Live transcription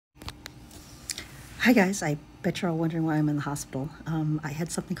Hi guys, I bet you're all wondering why I'm in the hospital. I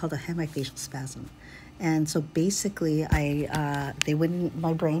had something called a hemifacial spasm, and so basically, they went in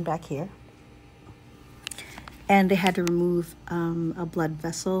my brain back here, and they had to remove a blood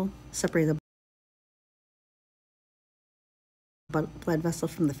vessel, separate the blood vessel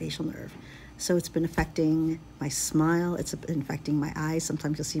from the facial nerve. So it's been affecting my smile. It's been affecting my eyes.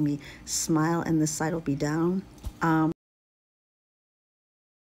 Sometimes you'll see me smile, and this side will be down.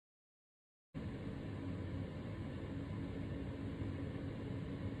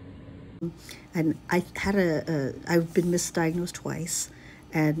 And I've been misdiagnosed twice,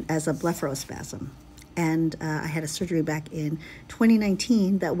 and as a blepharospasm, and I had a surgery back in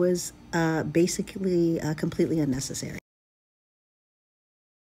 2019 that was basically completely unnecessary.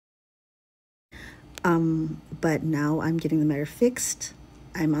 But now I'm getting the matter fixed.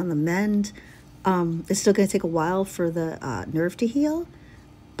 I'm on the mend. It's still going to take a while for the nerve to heal,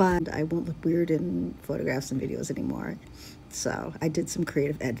 but I won't look weird in photographs and videos anymore. So I did some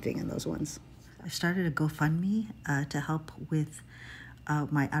creative editing in those ones. I started a GoFundMe to help with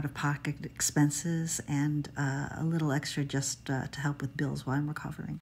my out-of-pocket expenses and a little extra just to help with bills while I'm recovering.